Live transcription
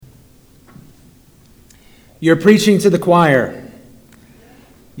You're preaching to the choir.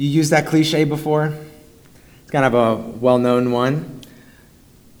 You used that cliche before? It's kind of a well-known one.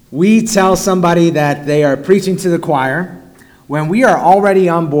 We tell somebody that they are preaching to the choir when we are already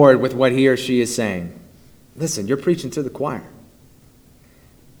on board with what he or she is saying. Listen, you're preaching to the choir.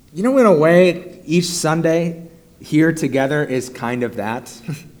 You know, in a way, each Sunday here together is kind of that.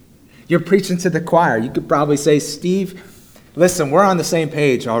 You're preaching to the choir. You could probably say, Steve, listen, we're on the same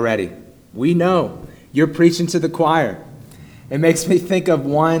page already. We know you're preaching to the choir. It makes me think of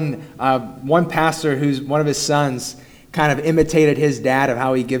one pastor who's one of his sons kind of imitated his dad of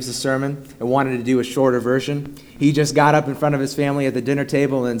how he gives a sermon and wanted to do a shorter version. He just got up in front of his family at the dinner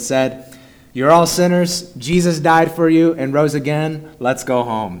table and said, "You're all sinners. Jesus died for you and rose again. Let's go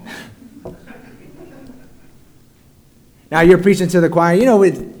home." Now, you're preaching to the choir. You know,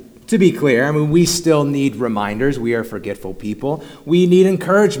 to be clear, I mean, we still need reminders. We are forgetful people. We need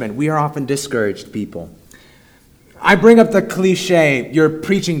encouragement. We are often discouraged people. I bring up the cliche, you're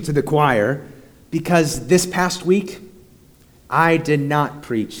preaching to the choir, because this past week, I did not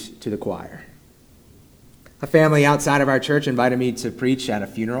preach to the choir. A family outside of our church invited me to preach at a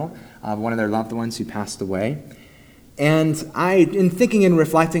funeral of one of their loved ones who passed away. And in thinking and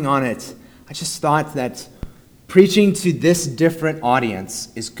reflecting on it, I just thought that preaching to this different audience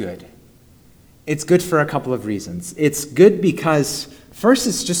is good. It's good for a couple of reasons. It's good because, first,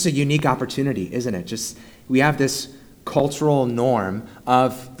 it's just a unique opportunity, isn't it? We have this cultural norm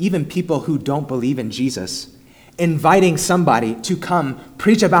of even people who don't believe in Jesus inviting somebody to come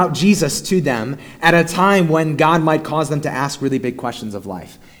preach about Jesus to them at a time when God might cause them to ask really big questions of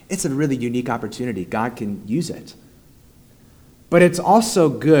life. It's a really unique opportunity. God can use it. But it's also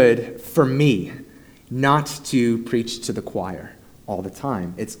good for me not to preach to the choir all the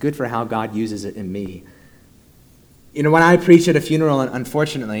time. It's good for how God uses it in me. You know, when I preach at a funeral, and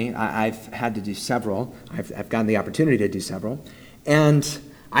unfortunately, I've had to do several. I've gotten the opportunity to do several. And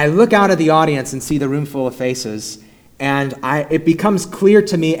I look out at the audience and see the room full of faces, and it becomes clear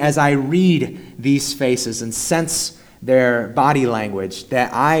to me as I read these faces and sense their body language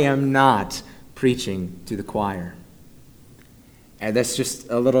that I am not preaching to the choir. And that's just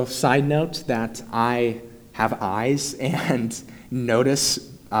a little side note that I have eyes and notice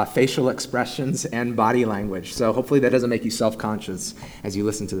facial expressions and body language. So hopefully that doesn't make you self-conscious as you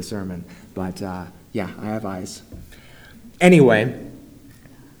listen to the sermon. But yeah, I have eyes. Anyway,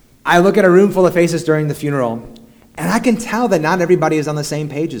 I look at a room full of faces during the funeral, and I can tell that not everybody is on the same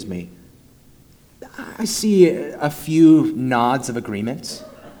page as me. I see a few nods of agreement.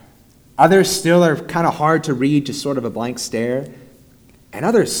 Others still are kind of hard to read, just sort of a blank stare. And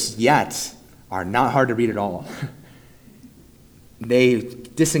others yet are not hard to read at all. They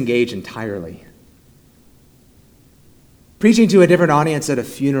disengage entirely. Preaching to a different audience at a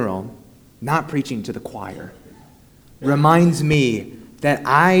funeral, not preaching to the choir, reminds me that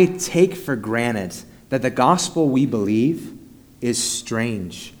I take for granted that the gospel we believe is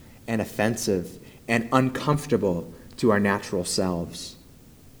strange and offensive and uncomfortable to our natural selves.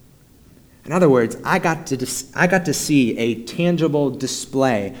 In other words, I got to see a tangible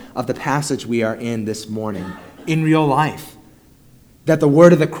display of the passage we are in this morning in real life. That the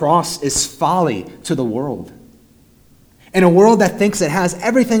word of the cross is folly to the world. In a world that thinks it has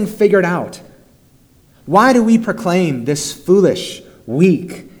everything figured out. Why do we proclaim this foolish,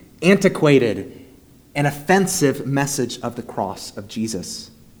 weak, antiquated, and offensive message of the cross of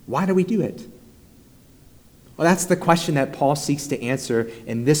Jesus? Why do we do it? Well, that's the question that Paul seeks to answer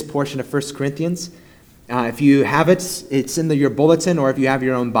in this portion of 1 Corinthians. If you have it, it's in your bulletin, or if you have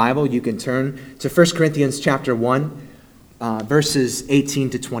your own Bible, you can turn to 1 Corinthians chapter 1, verses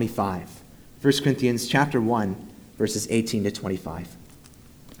 18 to 25. 1 Corinthians chapter 1, verses 18 to 25.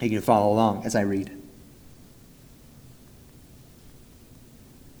 You can follow along as I read.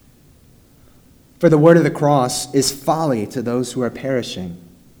 For the word of the cross is folly to those who are perishing.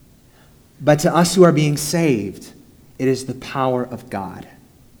 But to us who are being saved, it is the power of God.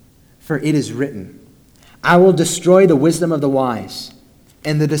 For it is written, I will destroy the wisdom of the wise,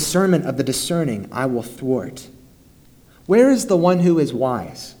 and the discernment of the discerning I will thwart. Where is the one who is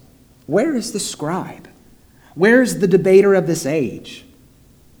wise? Where is the scribe? Where is the debater of this age?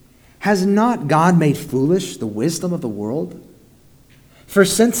 Has not God made foolish the wisdom of the world? For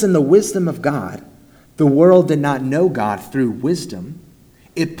since in the wisdom of God, the world did not know God through wisdom,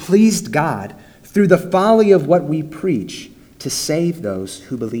 it pleased God through the folly of what we preach to save those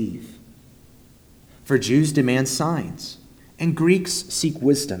who believe. For Jews demand signs, and Greeks seek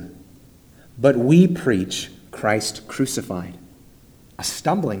wisdom. But we preach Christ crucified, a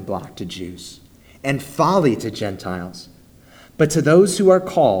stumbling block to Jews, and folly to Gentiles. But to those who are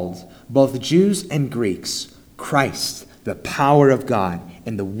called, both Jews and Greeks, Christ, the power of God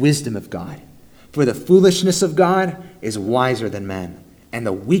and the wisdom of God. For the foolishness of God is wiser than men, and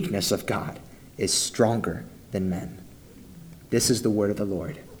the weakness of God is stronger than men. This is the word of the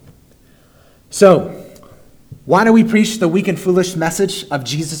Lord. So, why do we preach the weak and foolish message of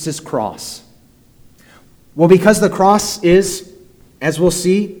Jesus' cross? Well, because the cross is, as we'll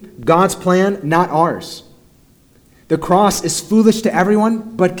see, God's plan, not ours. The cross is foolish to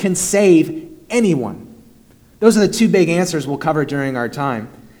everyone, but can save anyone. Those are the two big answers we'll cover during our time.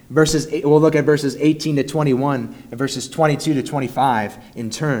 We'll look at verses 18 to 21 and verses 22 to 25 in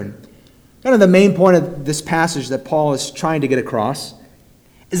turn. Kind of the main point of this passage that Paul is trying to get across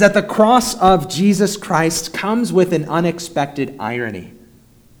is that the cross of Jesus Christ comes with an unexpected irony.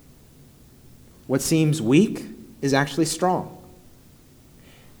 What seems weak is actually strong.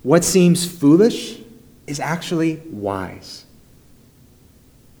 What seems foolish is actually wise.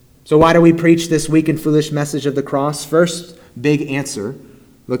 So why do we preach this weak and foolish message of the cross? First big answer,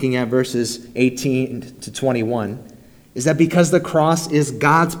 looking at verses 18 to 21, is that because the cross is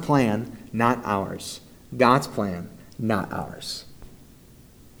God's plan, not ours. God's plan, not ours.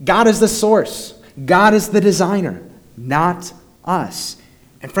 God is the source. God is the designer, not us.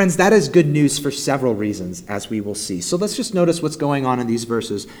 And friends, that is good news for several reasons, as we will see. So let's just notice what's going on in these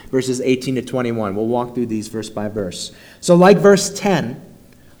verses 18 to 21. We'll walk through these verse by verse. So like verse 10,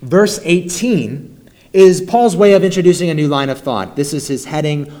 verse 18 is Paul's way of introducing a new line of thought. This is his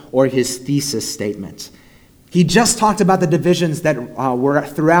heading or his thesis statement. He just talked about the divisions that were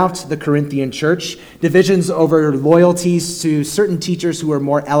throughout the Corinthian church, divisions over loyalties to certain teachers who were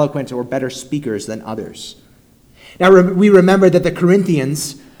more eloquent or better speakers than others. Now, we remember that the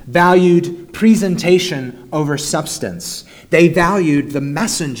Corinthians valued presentation over substance. They valued the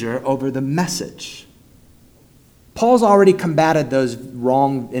messenger over the message. Paul's already combated those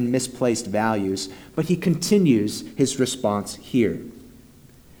wrong and misplaced values, but he continues his response here.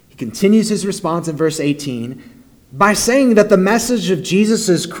 He continues his response in verse 18 by saying that the message of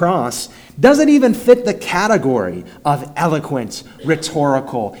Jesus' cross doesn't even fit the category of eloquent,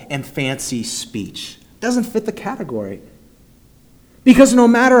 rhetorical, and fancy speech. Doesn't fit the category. Because no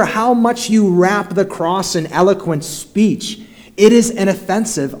matter how much you wrap the cross in eloquent speech, it is an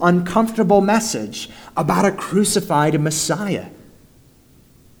offensive, uncomfortable message about a crucified Messiah.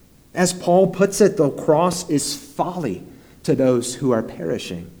 As Paul puts it, the cross is folly to those who are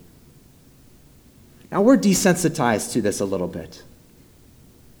perishing. Now we're desensitized to this a little bit.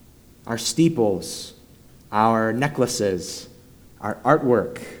 Our steeples, our necklaces, our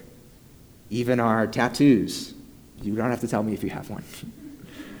artwork, even our tattoos. You don't have to tell me if you have one.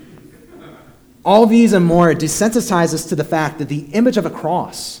 All these and more desensitize us to the fact that the image of a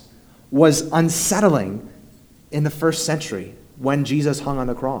cross was unsettling in the first century when Jesus hung on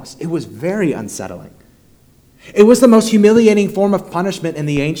the cross. It was very unsettling. It was the most humiliating form of punishment in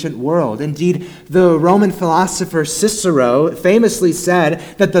the ancient world. Indeed, the Roman philosopher Cicero famously said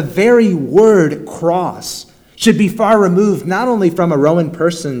that the very word cross should be far removed not only from a Roman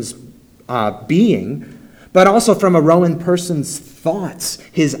person's being, but also from a Roman person's thoughts,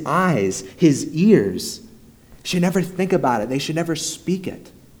 his eyes, his ears. They should never think about it. They should never speak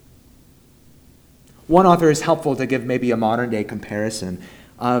it. One author is helpful to give maybe a modern-day comparison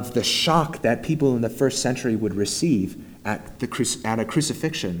of the shock that people in the first century would receive at a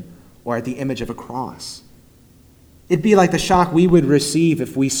crucifixion or at the image of a cross. It'd be like the shock we would receive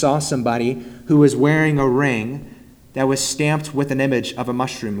if we saw somebody who was wearing a ring that was stamped with an image of a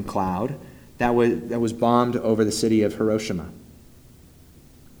mushroom cloud that was bombed over the city of Hiroshima.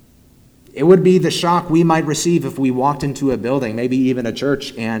 It would be the shock we might receive if we walked into a building, maybe even a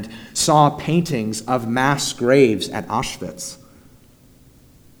church, and saw paintings of mass graves at Auschwitz.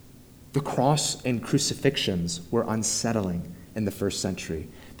 The cross and crucifixions were unsettling in the first century.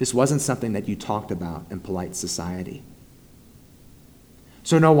 This wasn't something that you talked about in polite society.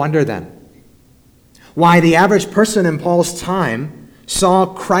 So no wonder then why the average person in Paul's time saw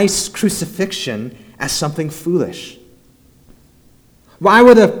Christ's crucifixion as something foolish. Why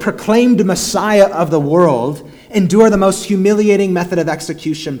would the proclaimed Messiah of the world endure the most humiliating method of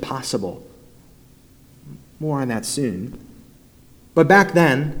execution possible? More on that soon. But back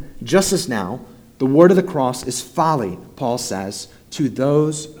then, just as now, the word of the cross is folly, Paul says, to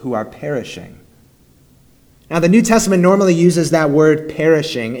those who are perishing. Now, the New Testament normally uses that word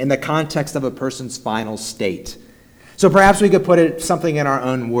perishing in the context of a person's final state. So perhaps we could put it something in our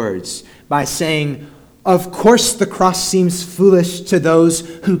own words by saying, of course the cross seems foolish to those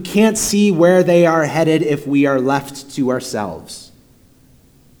who can't see where they are headed if we are left to ourselves.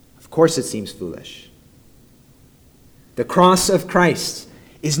 Of course it seems foolish. The cross of Christ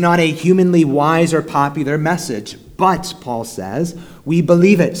is not a humanly wise or popular message, but, Paul says, we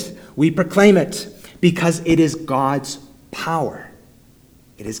believe it, we proclaim it, because it is God's power.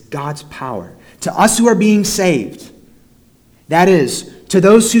 It is God's power. To us who are being saved, that is, to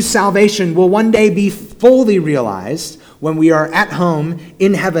those whose salvation will one day be fully realized when we are at home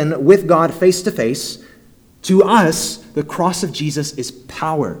in heaven with God face to face, to us, the cross of Jesus is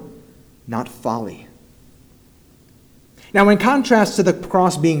power, not folly. Now, in contrast to the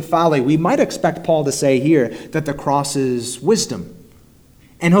cross being folly, we might expect Paul to say here that the cross is wisdom.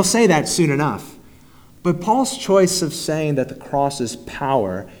 And he'll say that soon enough. But Paul's choice of saying that the cross is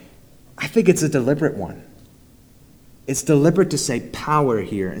power, I think it's a deliberate one. It's deliberate to say power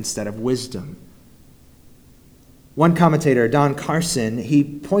here instead of wisdom. One commentator, Don Carson, he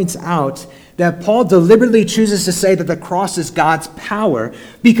points out that Paul deliberately chooses to say that the cross is God's power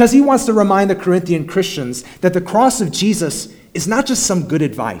because he wants to remind the Corinthian Christians that the cross of Jesus is not just some good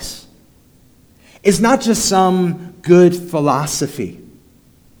advice. It's not just some good philosophy.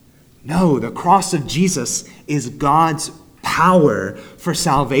 No, the cross of Jesus is God's power for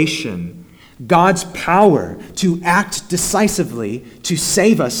salvation. God's power to act decisively to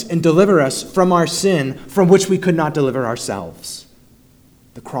save us and deliver us from our sin from which we could not deliver ourselves.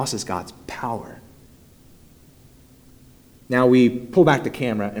 The cross is God's power. Now we pull back the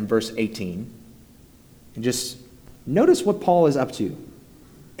camera in verse 18 and just notice what Paul is up to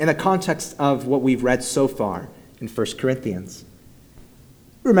in the context of what we've read so far in 1 Corinthians.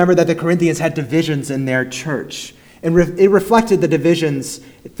 Remember that the Corinthians had divisions in their church. And it reflected the divisions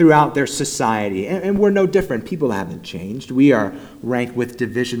throughout their society. And we're no different. People haven't changed. We are ranked with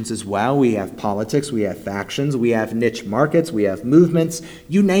divisions as well. We have politics, we have factions, we have niche markets, we have movements,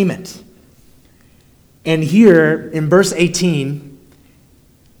 you name it. And here in verse 18,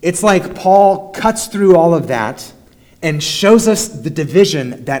 it's like Paul cuts through all of that and shows us the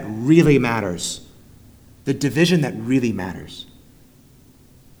division that really matters. The division that really matters.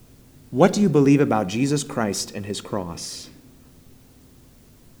 What do you believe about Jesus Christ and his cross?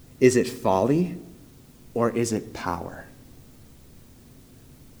 Is it folly or is it power?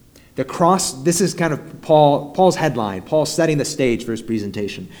 The cross, this is kind of Paul's headline. Paul's setting the stage for his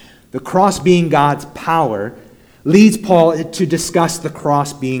presentation. The cross being God's power leads Paul to discuss the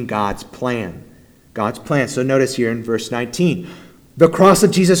cross being God's plan. God's plan. So notice here in verse 19. The cross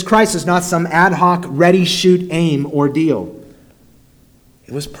of Jesus Christ is not some ad hoc, ready, shoot, aim ordeal.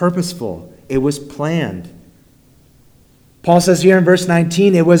 It was purposeful. It was planned. Paul says here in verse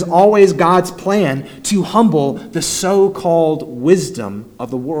 19, it was always God's plan to humble the so-called wisdom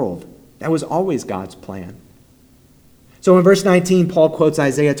of the world. That was always God's plan. So in verse 19, Paul quotes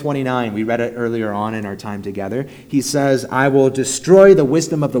Isaiah 29. We read it earlier on in our time together. He says, I will destroy the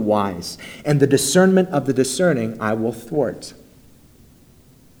wisdom of the wise, and the discernment of the discerning I will thwart.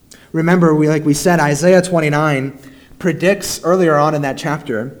 Remember, like we said, Isaiah 29 predicts earlier on in that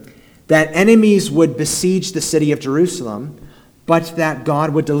chapter that enemies would besiege the city of Jerusalem, but that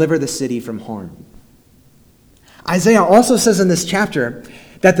God would deliver the city from harm. Isaiah also says in this chapter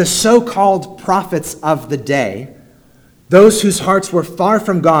that the so-called prophets of the day, those whose hearts were far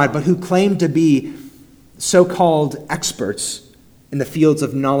from God, but who claimed to be so-called experts in the fields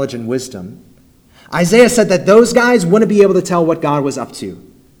of knowledge and wisdom, Isaiah said that those guys wouldn't be able to tell what God was up to.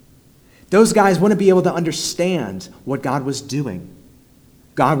 Those guys wouldn't be able to understand what God was doing.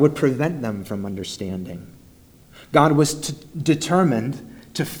 God would prevent them from understanding. God was determined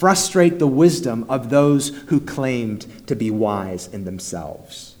to frustrate the wisdom of those who claimed to be wise in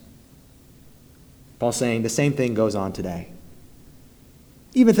themselves. Paul's saying the same thing goes on today.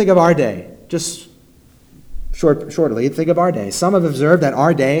 Even think of our day. Just shortly, think of our day. Some have observed that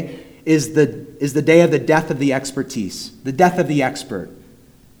our day is the day of the death of the expertise. The death of the expert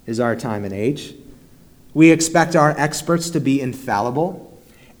is our time and age. We expect our experts to be infallible,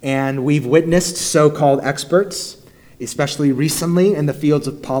 and we've witnessed so-called experts, especially recently in the fields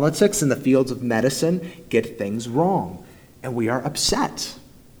of politics and the fields of medicine, get things wrong, and we are upset.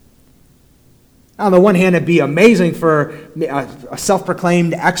 On the one hand, it'd be amazing for a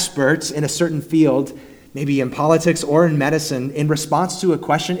self-proclaimed expert in a certain field, maybe in politics or in medicine, in response to a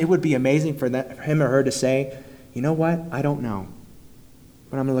question, it would be amazing for him or her to say, you know what, I don't know,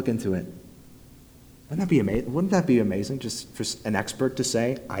 but I'm going to look into it. Wouldn't that be amazing just for an expert to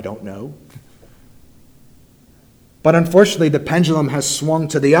say, I don't know? But unfortunately, the pendulum has swung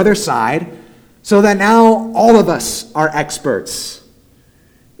to the other side so that now all of us are experts.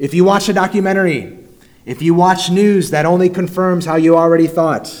 If you watch a documentary, if you watch news that only confirms how you already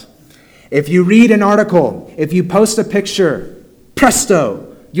thought, if you read an article, if you post a picture,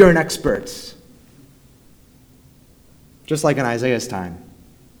 presto, you're an expert. Just like in Isaiah's time.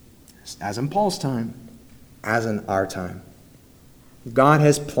 as in Paul's time, as in our time. God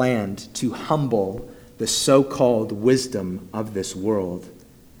has planned to humble the so-called wisdom of this world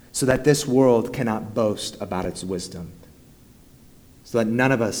so that this world cannot boast about its wisdom, so that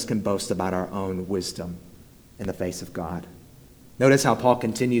none of us can boast about our own wisdom in the face of God. Notice how Paul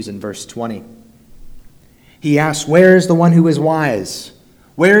continues in verse 20. He asks, where is the one who is wise?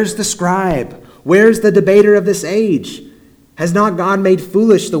 Where is the scribe? Where is the debater of this age? Has not God made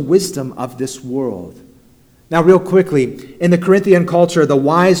foolish the wisdom of this world? Now, real quickly, in the Corinthian culture, the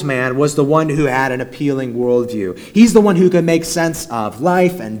wise man was the one who had an appealing worldview. He's the one who could make sense of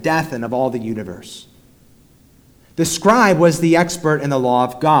life and death and of all the universe. The scribe was the expert in the law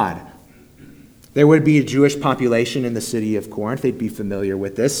of God. There would be a Jewish population in the city of Corinth. They'd be familiar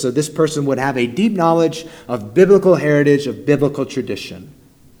with this. So this person would have a deep knowledge of biblical heritage, of biblical tradition.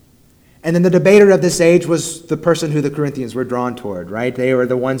 And then the debater of this age was the person who the Corinthians were drawn toward, right? They were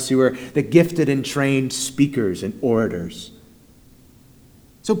the ones who were the gifted and trained speakers and orators.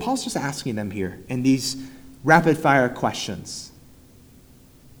 So Paul's just asking them here in these rapid-fire questions.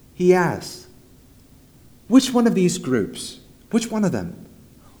 He asks, which one of these groups, which one of them,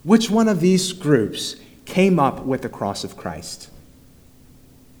 which one of these groups came up with the cross of Christ?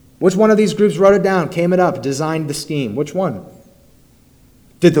 Which one of these groups wrote it down, came it up, designed the scheme? Which one?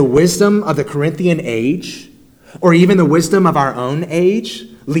 Did the wisdom of the Corinthian age, or even the wisdom of our own age,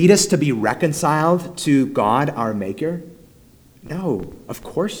 lead us to be reconciled to God, our Maker? No, of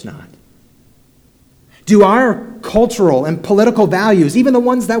course not. Do our cultural and political values, even the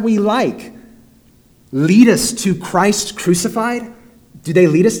ones that we like, lead us to Christ crucified? Do they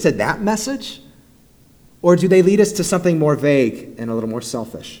lead us to that message? Or do they lead us to something more vague and a little more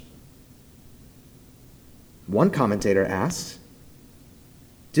selfish? One commentator asks,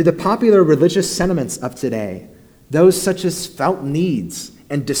 do the popular religious sentiments of today, those such as felt needs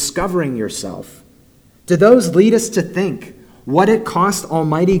and discovering yourself, do those lead us to think what it cost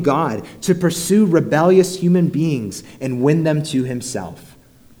Almighty God to pursue rebellious human beings and win them to himself?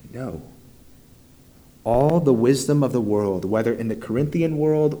 No. All the wisdom of the world, whether in the Corinthian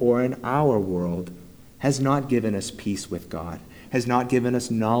world or in our world, has not given us peace with God, has not given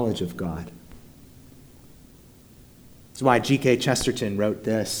us knowledge of God. That's why G.K. Chesterton wrote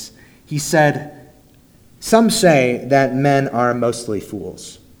this. He said, some say that men are mostly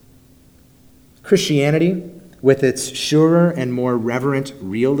fools. Christianity, with its surer and more reverent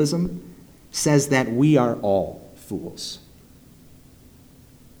realism, says that we are all fools.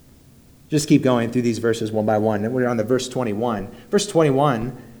 Just keep going through these verses one by one. We're on the verse 21. Verse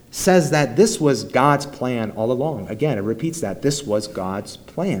 21 says that this was God's plan all along. Again, it repeats that. This was God's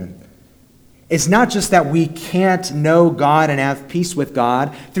plan. It's not just that we can't know God and have peace with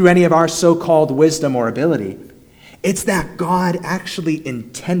God through any of our so-called wisdom or ability. It's that God actually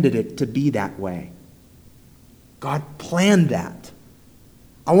intended it to be that way. God planned that.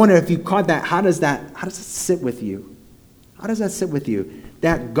 I wonder if you caught that. How does it sit with you? How does that sit with you?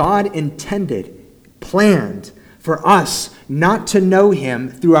 That God intended, planned for us not to know him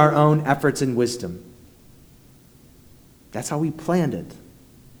through our own efforts and wisdom. That's how he planned it.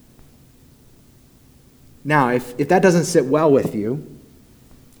 Now, if that doesn't sit well with you,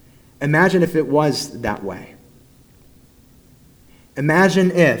 imagine if it was that way. Imagine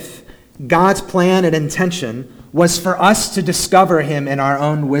if God's plan and intention was for us to discover him in our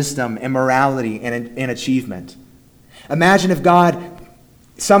own wisdom and morality and achievement. Imagine if God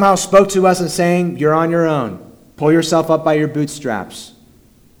somehow spoke to us and saying, you're on your own. Pull yourself up by your bootstraps.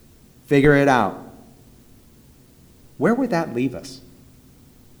 Figure it out. Where would that leave us?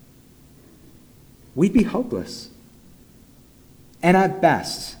 We'd be hopeless. And at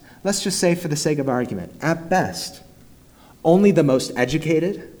best, let's just say for the sake of argument, at best, only the most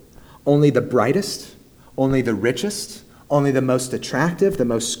educated, only the brightest, only the richest, only the most attractive, the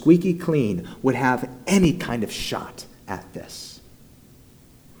most squeaky clean would have any kind of shot at this.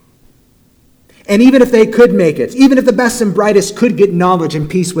 And even if they could make it, even if the best and brightest could get knowledge and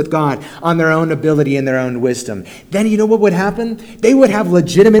peace with God on their own ability and their own wisdom, then you know what would happen? They would have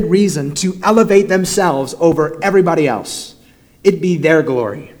legitimate reason to elevate themselves over everybody else. It'd be their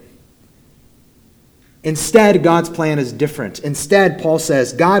glory. Instead, God's plan is different. Instead, Paul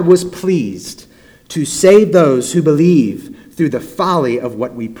says, God was pleased to save those who believe through the folly of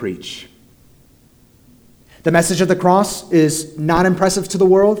what we preach. The message of the cross is not impressive to the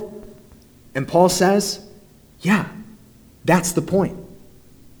world. And Paul says, yeah, that's the point.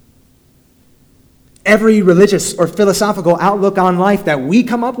 Every religious or philosophical outlook on life that we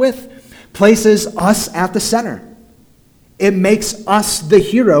come up with places us at the center. It makes us the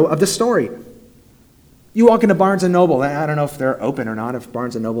hero of the story. You walk into Barnes & Noble, I don't know if they're open or not, if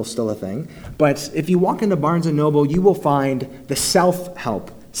Barnes & Noble's still a thing, but if you walk into Barnes & Noble, you will find the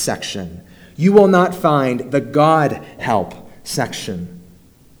self-help section. You will not find the God help section.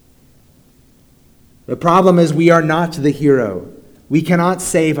 The problem is we are not the hero. We cannot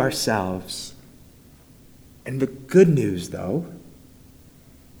save ourselves. And the good news, though,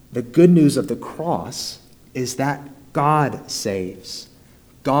 the good news of the cross is that God saves.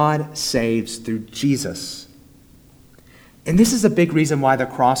 God saves through Jesus. And this is a big reason why the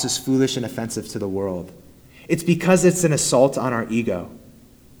cross is foolish and offensive to the world. It's because it's an assault on our ego.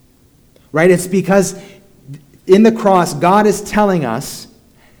 Right? It's because in the cross, God is telling us,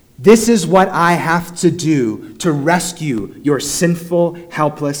 this is what I have to do to rescue your sinful,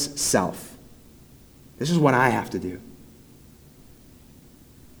 helpless self. This is what I have to do.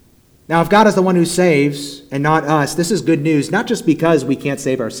 Now, if God is the one who saves and not us, this is good news, not just because we can't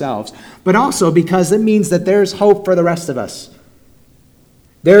save ourselves, but also because it means that there's hope for the rest of us.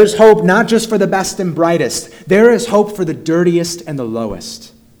 There's hope not just for the best and brightest. There is hope for the dirtiest and the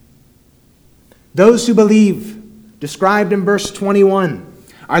lowest. Those who believe, described in verse 21,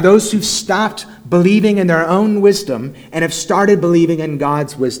 are those who've stopped believing in their own wisdom and have started believing in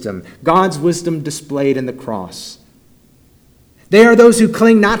God's wisdom displayed in the cross. They are those who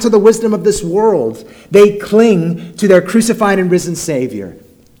cling not to the wisdom of this world. They cling to their crucified and risen Savior.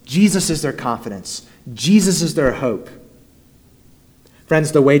 Jesus is their confidence. Jesus is their hope.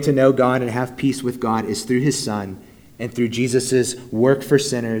 Friends, the way to know God and have peace with God is through his Son and through Jesus' work for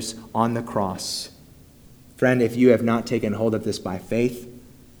sinners on the cross. Friend, if you have not taken hold of this by faith,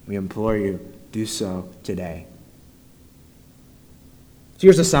 we implore you, do so today. So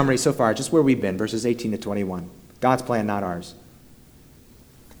here's a summary so far, just where we've been, verses 18 to 21. God's plan, not ours.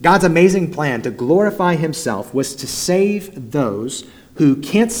 God's amazing plan to glorify himself was to save those who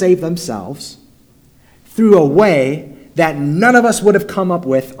can't save themselves through a way that none of us would have come up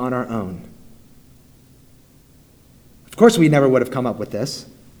with on our own. Of course, we never would have come up with this.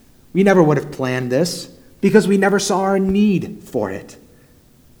 We never would have planned this because we never saw our need for it.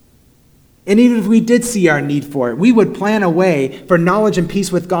 And even if we did see our need for it, we would plan a way for knowledge and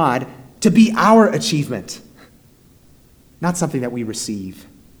peace with God to be our achievement, not something that we receive.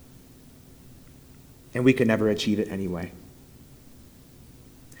 And we could never achieve it anyway.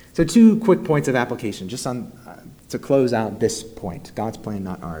 So 2 quick points of application, just to close out this point. God's plan,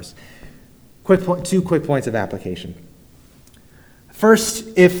 not ours. 2 quick points of application. First,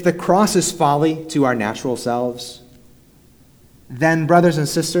 if the cross is folly to our natural selves, then, brothers and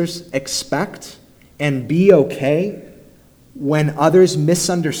sisters, expect and be okay when others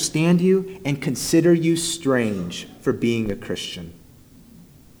misunderstand you and consider you strange for being a Christian.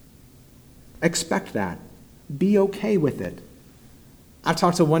 Expect that. Be okay with it. I've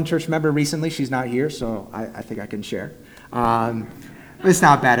talked to one church member recently. She's not here, so I think I can share. It's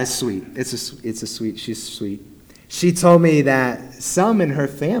not bad. It's sweet. It's a sweet. She's sweet. She told me that some in her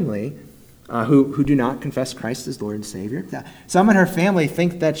family who do not confess Christ as Lord and Savior, some in her family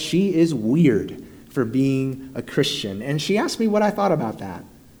think that she is weird for being a Christian. And she asked me what I thought about that.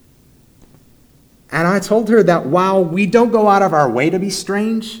 And I told her that while we don't go out of our way to be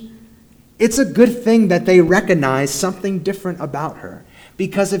strange, it's a good thing that they recognize something different about her.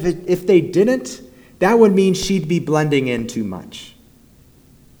 Because if they didn't, that would mean she'd be blending in too much.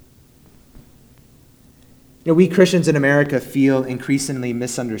 You know, we Christians in America feel increasingly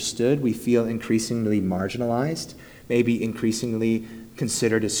misunderstood. We feel increasingly marginalized, maybe increasingly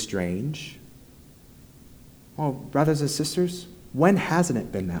considered as strange. Well, brothers and sisters, when hasn't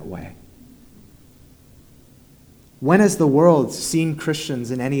it been that way? When has the world seen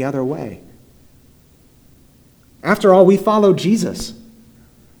Christians in any other way? After all, we follow Jesus,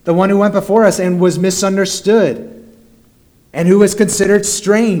 the one who went before us and was misunderstood, and who was considered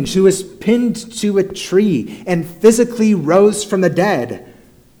strange, who was pinned to a tree and physically rose from the dead.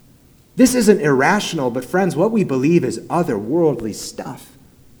 This isn't irrational, but friends, what we believe is otherworldly stuff.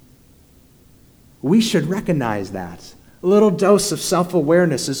 We should recognize that. A little dose of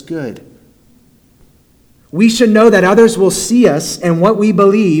self-awareness is good. We should know that others will see us and what we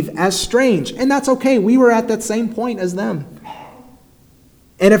believe as strange, and that's okay. We were at that same point as them.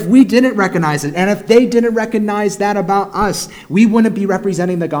 And if we didn't recognize it, and if they didn't recognize that about us, we wouldn't be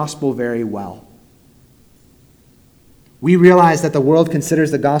representing the gospel very well. We realize that the world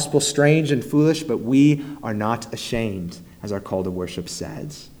considers the gospel strange and foolish, but we are not ashamed, as our call to worship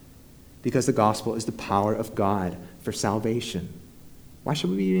says, because the gospel is the power of God for salvation. Why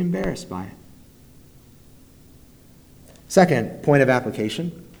should we be embarrassed by it? Second point of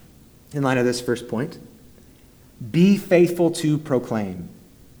application, in line of this first point, be faithful to proclaim.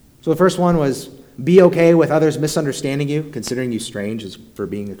 So the first one was Be okay with others misunderstanding you, considering you strange as for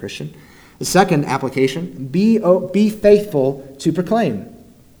being a Christian. The second application, be faithful to proclaim.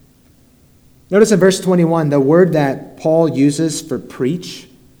 Notice in verse 21, the word that Paul uses for preach,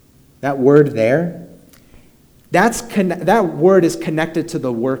 that word there, that word is connected to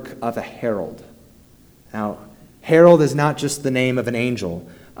the work of a herald. Now, herald is not just the name of an angel.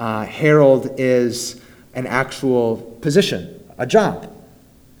 Herald is an actual position, a job.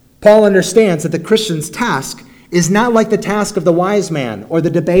 Paul understands that the Christian's task is not like the task of the wise man or the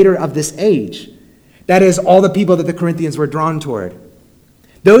debater of this age. That is, all the people that the Corinthians were drawn toward.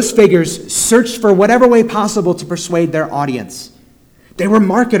 Those figures searched for whatever way possible to persuade their audience. They were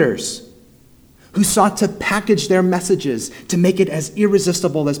marketers who sought to package their messages to make it as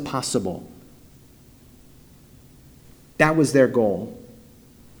irresistible as possible. That was their goal.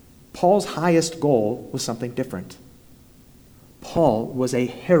 Paul's highest goal was something different. Paul was a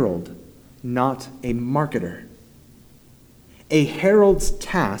herald, not a marketer. A herald's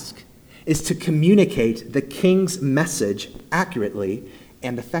task is to communicate the king's message accurately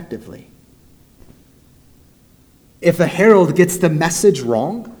and effectively. If a herald gets the message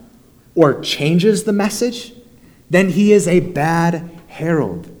wrong or changes the message, then he is a bad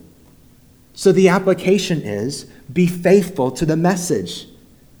herald. So the application is, be faithful to the message.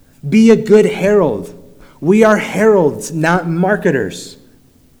 Be a good herald. We are heralds, not marketers.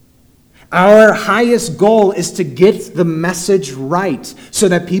 Our highest goal is to get the message right so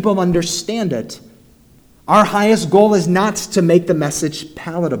that people understand it. Our highest goal is not to make the message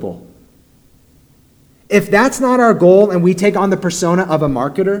palatable. If that's not our goal and we take on the persona of a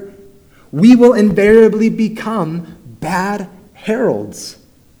marketer, we will invariably become bad heralds.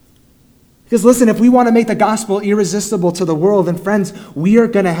 Because listen, if we want to make the gospel irresistible to the world, then friends, we are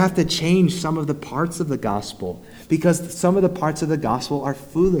going to have to change some of the parts of the gospel, because some of the parts of the gospel are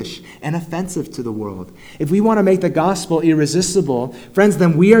foolish and offensive to the world. If we want to make the gospel irresistible, friends,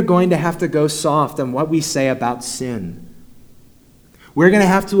 then we are going to have to go soft on what we say about sin. We're going to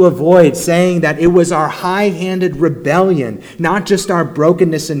have to avoid saying that it was our high-handed rebellion, not just our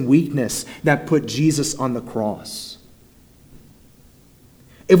brokenness and weakness, that put Jesus on the cross.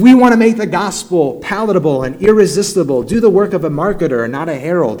 If we want to make the gospel palatable and irresistible, do the work of a marketer and not a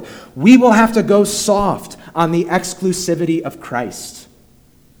herald, we will have to go soft on the exclusivity of Christ.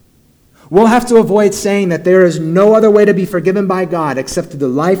 We'll have to avoid saying that there is no other way to be forgiven by God except through the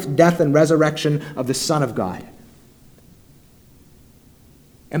life, death, and resurrection of the Son of God.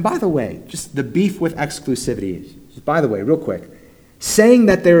 And by the way, just the beef with exclusivity, by the way, real quick, saying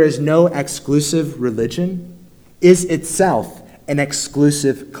that there is no exclusive religion is itself an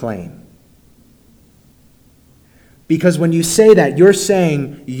exclusive claim. Because when you say that, you're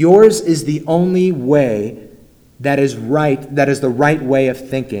saying yours is the only way that is right, that is the right way of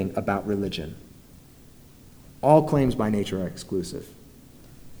thinking about religion. All claims by nature are exclusive.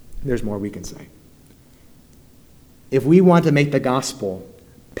 There's more we can say. If we want to make the gospel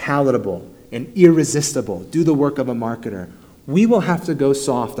palatable and irresistible, do the work of a marketer, we will have to go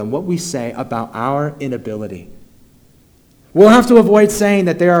soft on what we say about our inability. We'll have to avoid saying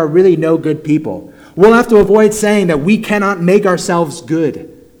that there are really no good people. We'll have to avoid saying that we cannot make ourselves good.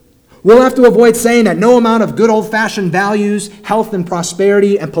 We'll have to avoid saying that no amount of good old-fashioned values, health and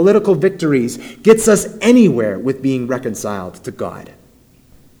prosperity, and political victories gets us anywhere with being reconciled to God.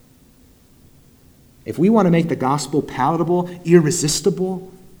 If we want to make the gospel palatable,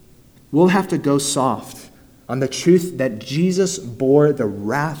 irresistible, we'll have to go soft on the truth that Jesus bore the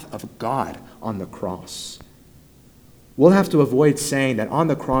wrath of God on the cross. We'll have to avoid saying that on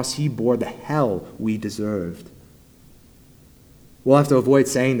the cross he bore the hell we deserved. We'll have to avoid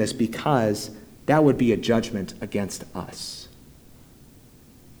saying this because that would be a judgment against us.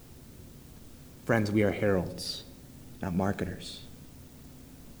 Friends, we are heralds, not marketers.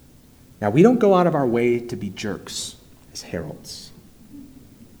 Now, we don't go out of our way to be jerks as heralds.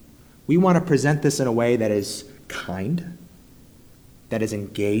 We want to present this in a way that is kind, that is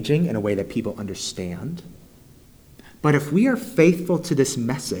engaging in a way that people understand. But if we are faithful to this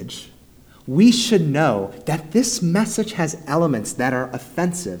message, we should know that this message has elements that are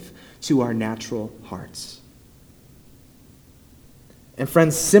offensive to our natural hearts. And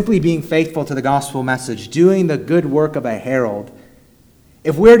friends, simply being faithful to the gospel message, doing the good work of a herald,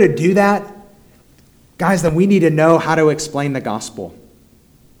 if we're to do that, guys, then we need to know how to explain the gospel.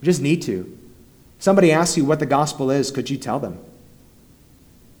 We just need to. Somebody asks you what the gospel is, could you tell them?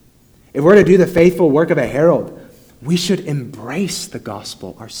 If we're to do the faithful work of a herald, we should embrace the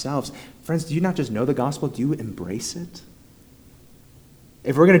gospel ourselves. Friends, do you not just know the gospel? Do you embrace it?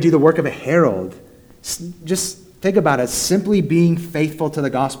 If we're going to do the work of a herald, just think about it. Simply being faithful to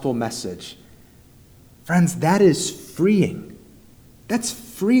the gospel message Friends, that is freeing. That's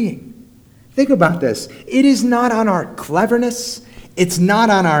freeing. Think about this. It is not on our cleverness. It's not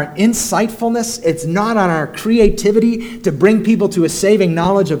on our insightfulness. It's not on our creativity to bring people to a saving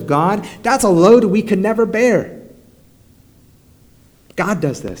knowledge of God. That's a load we could never bear. God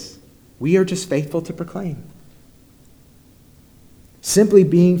does this. We are just faithful to proclaim. Simply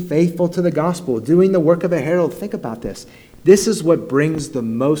being faithful to the gospel, doing the work of a herald. Think about this. This is what brings the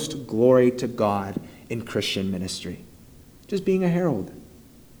most glory to God in Christian ministry. Just being a herald.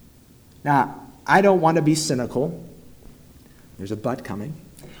 Now, I don't want to be cynical. There's a but coming.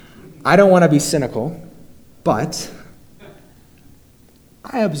 I don't want to be cynical, but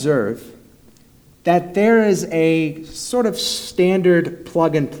I observe that there is a sort of standard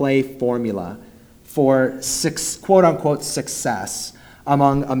plug-and-play formula for quote-unquote success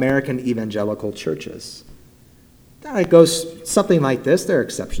among American evangelical churches. It goes something like this. There are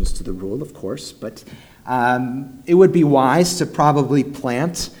exceptions to the rule, of course, but it would be wise to probably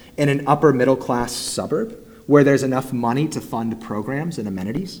plant in an upper middle-class suburb where there's enough money to fund programs and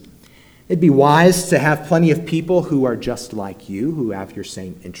amenities. It'd be wise to have plenty of people who are just like you, who have your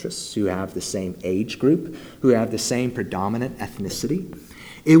same interests, who have the same age group, who have the same predominant ethnicity.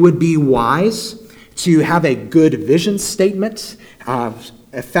 It would be wise to have a good vision statement,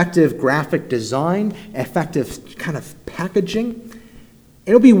 effective graphic design, effective kind of packaging.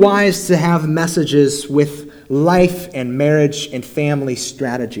 It'll be wise to have messages with life and marriage and family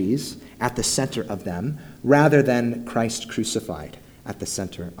strategies at the center of them, rather than Christ crucified at the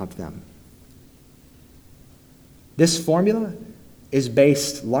center of them. This formula is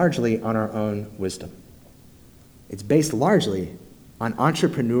based largely on our own wisdom. It's based largely on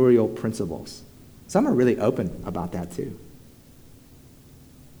entrepreneurial principles. Some are really open about that too.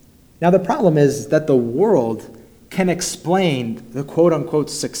 Now, the problem is that the world can explain the quote-unquote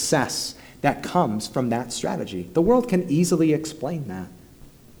success that comes from that strategy. The world can easily explain that.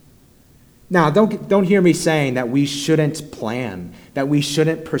 Now, don't hear me saying that we shouldn't plan, that we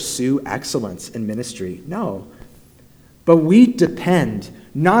shouldn't pursue excellence in ministry. No. But we depend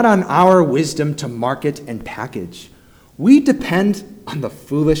not on our wisdom to market and package. We depend on the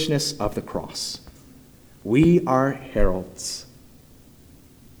foolishness of the cross. We are heralds.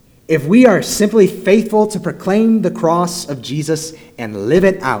 If we are simply faithful to proclaim the cross of Jesus and live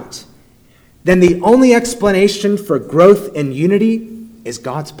it out, then the only explanation for growth and unity is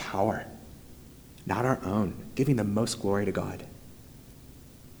God's power, not our own, giving the most glory to God.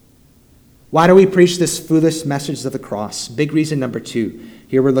 Why do we preach this foolish message of the cross? Big reason number 2.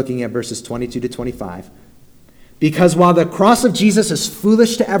 Here we're looking at verses 22 to 25. Because while the cross of Jesus is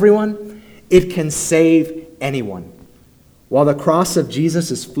foolish to everyone, it can save anyone. While the cross of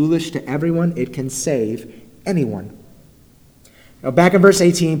Jesus is foolish to everyone, it can save anyone. Now, back in verse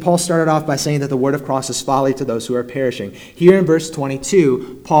 18, Paul started off by saying that the word of cross is folly to those who are perishing. Here in verse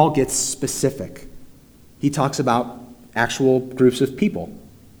 22, Paul gets specific. He talks about actual groups of people.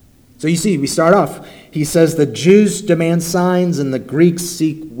 So you see, we start off, he says the Jews demand signs and the Greeks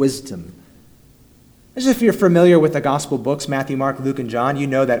seek wisdom. As if you're familiar with the gospel books, Matthew, Mark, Luke, and John, you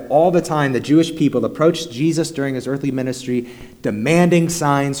know that all the time the Jewish people approached Jesus during his earthly ministry demanding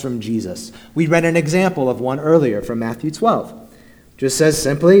signs from Jesus. We read an example of one earlier from Matthew 12. Just says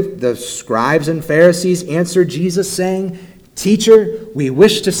simply, the scribes and Pharisees answered Jesus saying, "Teacher, we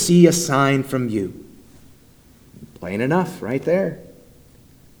wish to see a sign from you." Plain enough, right there.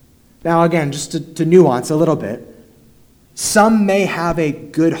 Now again, just to nuance a little bit, some may have a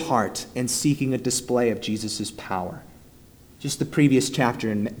good heart in seeking a display of Jesus' power. Just the previous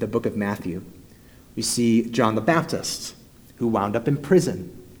chapter in the book of Matthew, we see John the Baptist, who wound up in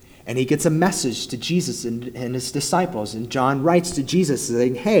prison. And he gets a message to Jesus and his disciples. And John writes to Jesus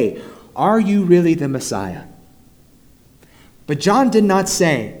saying, "Hey, are you really the Messiah?" But John did not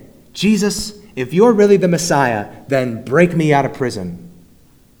say, "Jesus, if you're really the Messiah, then break me out of prison."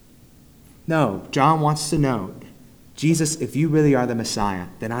 No, John wants to know, Jesus, if you really are the Messiah,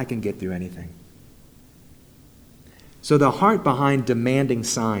 then I can get through anything. So the heart behind demanding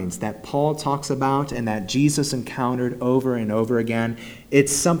signs that Paul talks about and that Jesus encountered over and over again,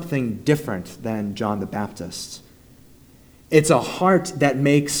 it's something different than John the Baptist. It's a heart that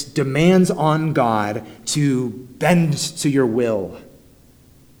makes demands on God to bend to your will.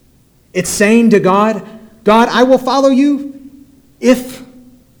 It's saying to God, "God, I will follow you if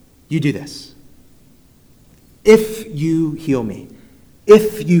you do this. If you heal me.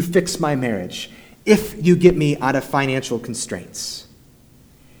 If you fix my marriage. If you get me out of financial constraints.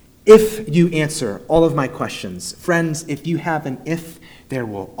 If you answer all of my questions." Friends, if you have an if, there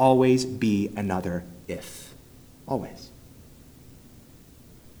will always be another if. Always.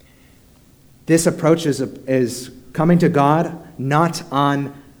 this approach is coming to God not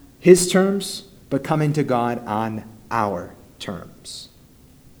on his terms, but coming to God on our terms.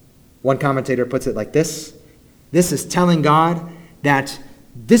 One commentator puts it like this: this is telling God that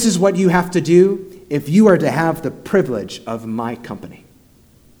this is what you have to do if you are to have the privilege of my company.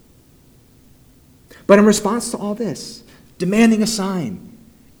 But in response to all this, demanding a sign,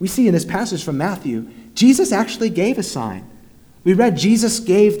 we see in this passage from Matthew, Jesus actually gave a sign. We read Jesus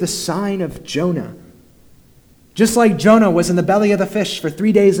gave the sign of Jonah. Just like Jonah was in the belly of the fish for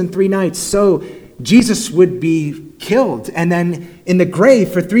 3 days and 3 nights, so Jesus would be killed and then in the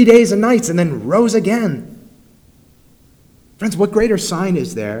grave for 3 days and nights and then rose again. Friends, what greater sign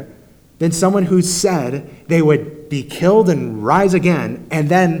is there than someone who said they would be killed and rise again, and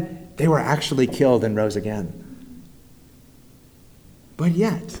then they were actually killed and rose again? But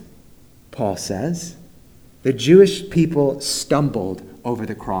yet, Paul says, the Jewish people stumbled over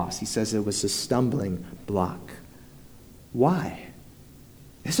the cross. He says it was a stumbling block. Why?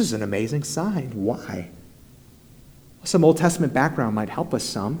 This is an amazing sign. Why? Well, some Old Testament background might help us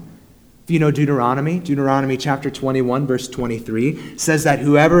some. If you know Deuteronomy chapter 21, verse 23, says that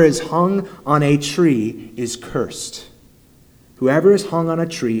whoever is hung on a tree is cursed. Whoever is hung on a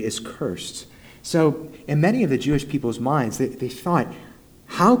tree is cursed. So in many of the Jewish people's minds, they thought,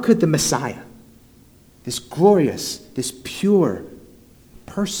 how could the Messiah, this glorious, this pure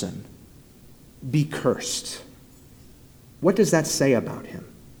person, be cursed? What does that say about him?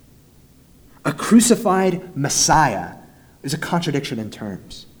 A crucified Messiah is a contradiction in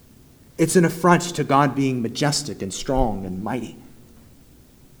terms. It's an affront to God being majestic and strong and mighty.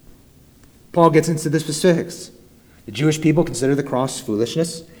 Paul gets into the specifics. The Jewish people consider the cross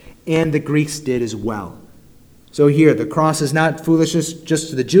foolishness, and the Greeks did as well. So here, the cross is not foolishness just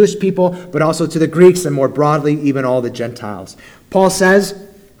to the Jewish people, but also to the Greeks and more broadly, even all the Gentiles. Paul says,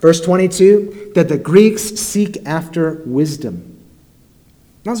 verse 22, that the Greeks seek after wisdom.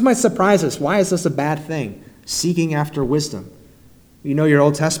 Now, this might surprise us. Why is this a bad thing? Seeking after wisdom. You know your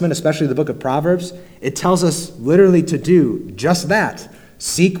Old Testament, especially the book of Proverbs, it tells us literally to do just that.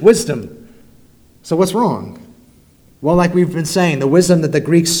 Seek wisdom. So what's wrong? Well, like we've been saying, the wisdom that the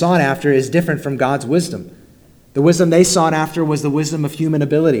Greeks sought after is different from God's wisdom. The wisdom they sought after was the wisdom of human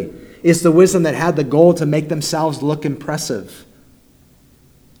ability. It's the wisdom that had the goal to make themselves look impressive.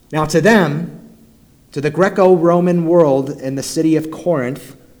 Now to them, to the Greco-Roman world in the city of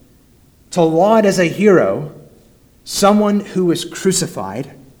Corinth, to laud as a hero someone who was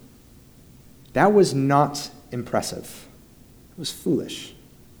crucified, that was not impressive. It was foolish.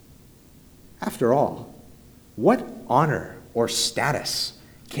 After all, what honor or status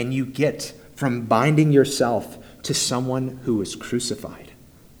can you get from binding yourself to someone who was crucified?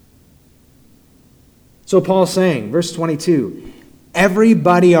 So Paul's saying, verse 22,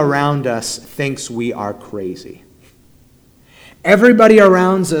 everybody around us thinks we are crazy. Everybody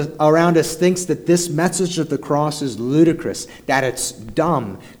around us thinks that this message of the cross is ludicrous, that it's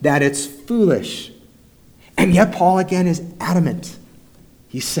dumb, that it's foolish. And yet Paul again is adamant.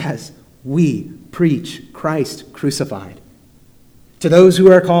 He says, we preach Christ crucified. To those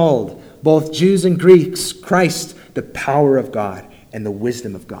who are called, both Jews and Greeks, Christ, the power of God and the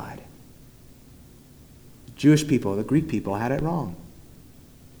wisdom of God. The Jewish people, the Greek people had it wrong.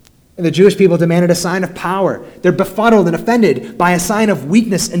 And the Jewish people demanded a sign of power. They're befuddled and offended by a sign of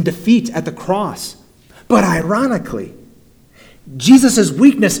weakness and defeat at the cross. But ironically, Jesus'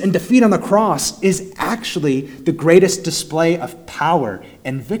 weakness and defeat on the cross is actually the greatest display of power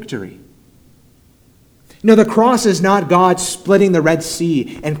and victory. You know, the cross is not God splitting the Red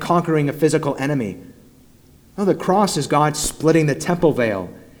Sea and conquering a physical enemy. No, the cross is God splitting the temple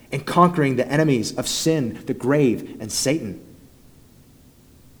veil and conquering the enemies of sin, the grave, and Satan.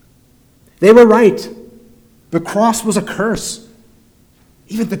 They were right. The cross was a curse,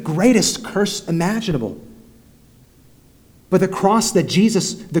 even the greatest curse imaginable. But the curse that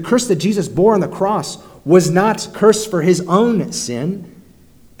Jesus bore on the cross was not cursed for his own sin.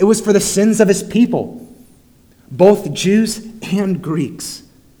 It was for the sins of his people, both Jews and Greeks,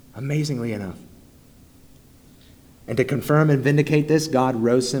 amazingly enough. And to confirm and vindicate this, God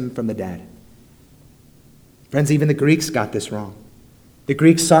rose him from the dead. Friends, even the Greeks got this wrong. The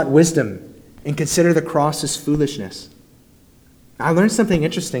Greeks sought wisdom and considered the cross as foolishness. I learned something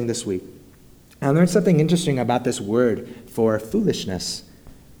interesting this week. I learned something interesting about this word for foolishness.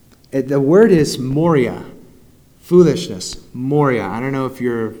 The word is moria. Foolishness, moria. I don't know if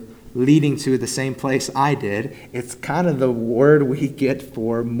you're leading to the same place I did. It's kind of the word we get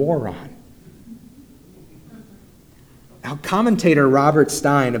for moron. Now, commentator Robert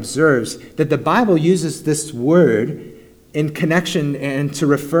Stein observes that the Bible uses this word in connection and to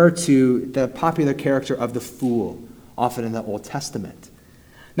refer to the popular character of the fool, often in the Old Testament.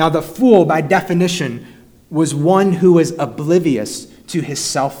 Now, the fool, by definition, was one who was oblivious to his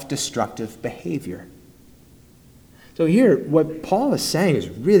self-destructive behavior. So here, what Paul is saying is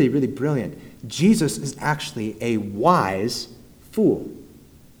really, really brilliant. Jesus is actually a wise fool.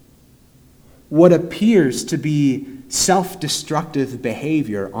 What appears to be self-destructive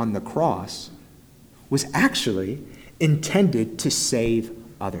behavior on the cross was actually intended to save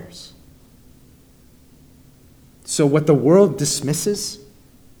others. So what the world dismisses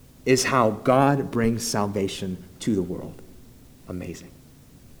is how God brings salvation to the world. Amazing.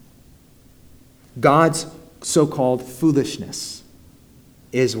 God's so-called foolishness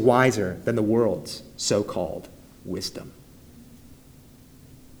is wiser than the world's so-called wisdom.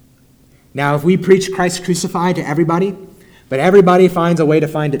 Now, if we preach Christ crucified to everybody, but everybody finds a way to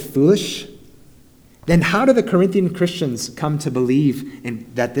find it foolish, then how do the Corinthian Christians come to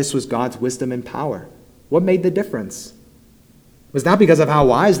believe that this was God's wisdom and power? What made the difference? It was not because of how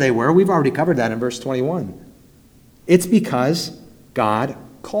wise they were. We've already covered that in verse 21. It's because God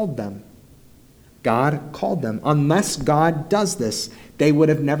called them. God called them. Unless God does this, they would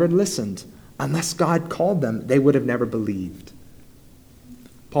have never listened. Unless God called them, they would have never believed.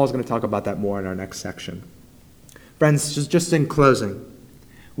 Paul's going to talk about that more in our next section. Friends, just in closing,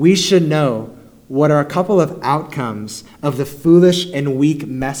 we should know what are a couple of outcomes of the foolish and weak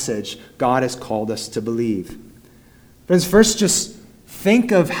message God has called us to believe. Friends, first, just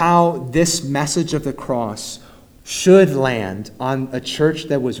think of how this message of the cross should land on a church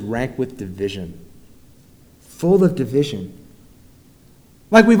that was ranked with division, full of division.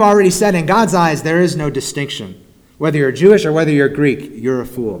 Like we've already said, in God's eyes, there is no distinction. Whether you're Jewish or whether you're Greek, you're a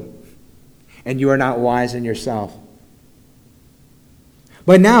fool, and you are not wise in yourself.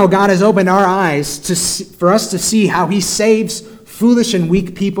 But now God has opened our eyes for us to see how he saves foolish and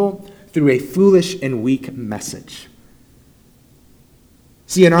weak people through a foolish and weak message.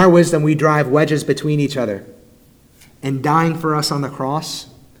 See, in our wisdom, we drive wedges between each other. And dying for us on the cross,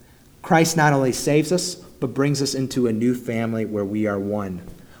 Christ not only saves us, but brings us into a new family where we are one,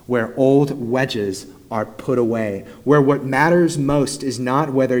 where old wedges are put away, where what matters most is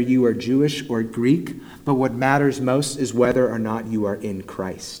not whether you are Jewish or Greek, but what matters most is whether or not you are in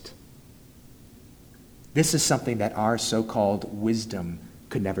Christ. This is something that our so-called wisdom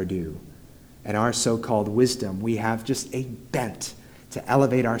could never do. And our so-called wisdom, we have just a bent to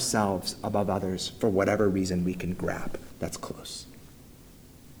elevate ourselves above others for whatever reason we can grab that's close.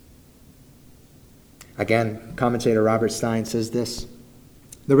 Again, commentator Robert Stein says this: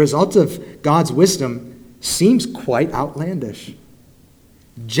 the result of God's wisdom seems quite outlandish.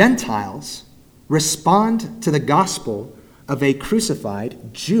 Gentiles respond to the gospel of a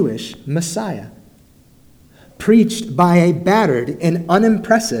crucified Jewish Messiah, preached by a battered and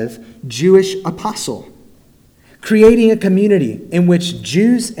unimpressive Jewish apostle, creating a community in which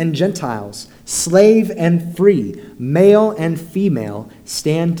Jews and Gentiles, slave and free, male and female,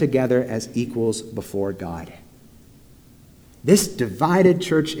 stand together as equals before God. This divided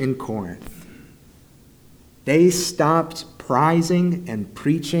church in Corinth, they stopped prizing and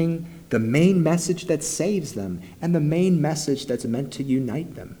preaching the main message that saves them and the main message that's meant to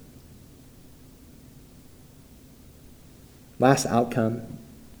unite them. Last outcome,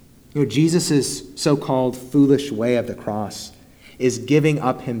 Jesus' so-called foolish way of the cross is giving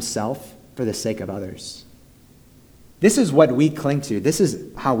up himself for the sake of others. This is what we cling to. This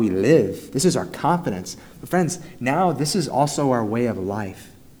is how we live. This is our confidence. But friends, now this is also our way of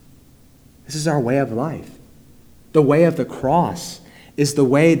life. This is our way of life. The way of the cross is the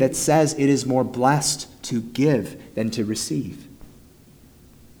way that says it is more blessed to give than to receive.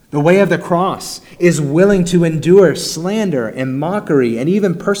 The way of the cross is willing to endure slander and mockery and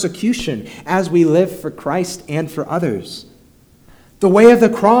even persecution as we live for Christ and for others. The way of the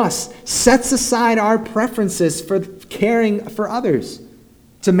cross sets aside our preferences for caring for others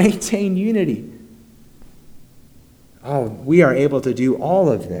to maintain unity. Oh, we are able to do all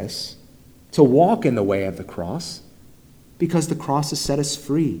of this, to walk in the way of the cross, because the cross has set us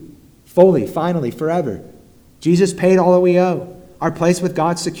free, fully, finally, forever. Jesus paid all that we owe. Our place with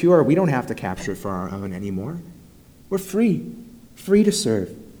God's secure. We don't have to capture it for our own anymore. We're free, free to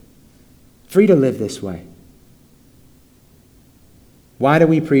serve, free to live this way. Why do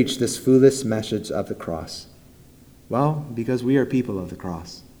we preach this foolish message of the cross? Well, because we are people of the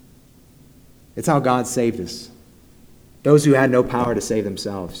cross. It's how God saved us. Those who had no power to save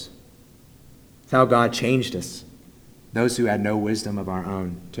themselves. It's how God changed us. Those who had no wisdom of our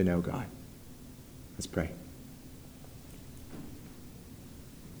own to know God. Let's pray.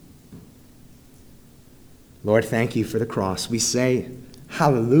 Lord, thank you for the cross. We say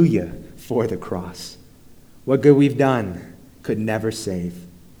hallelujah for the cross. What good we've done could never save.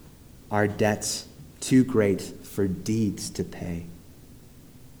 Our debts too great for deeds to pay.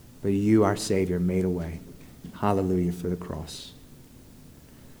 But you, our Savior, made a way. Hallelujah for the cross.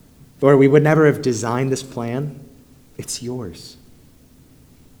 Lord, we would never have designed this plan. It's yours.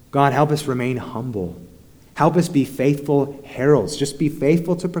 God, help us remain humble. Help us be faithful heralds. Just be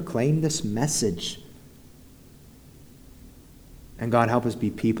faithful to proclaim this message. And God, help us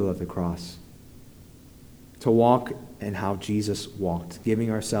be people of the cross. To walk in how Jesus walked, giving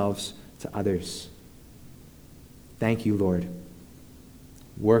ourselves to others. Thank you, Lord.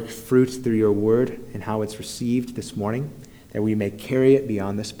 Work fruit through your word and how it's received this morning, that we may carry it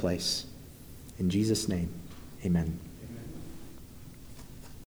beyond this place. In Jesus' name, amen.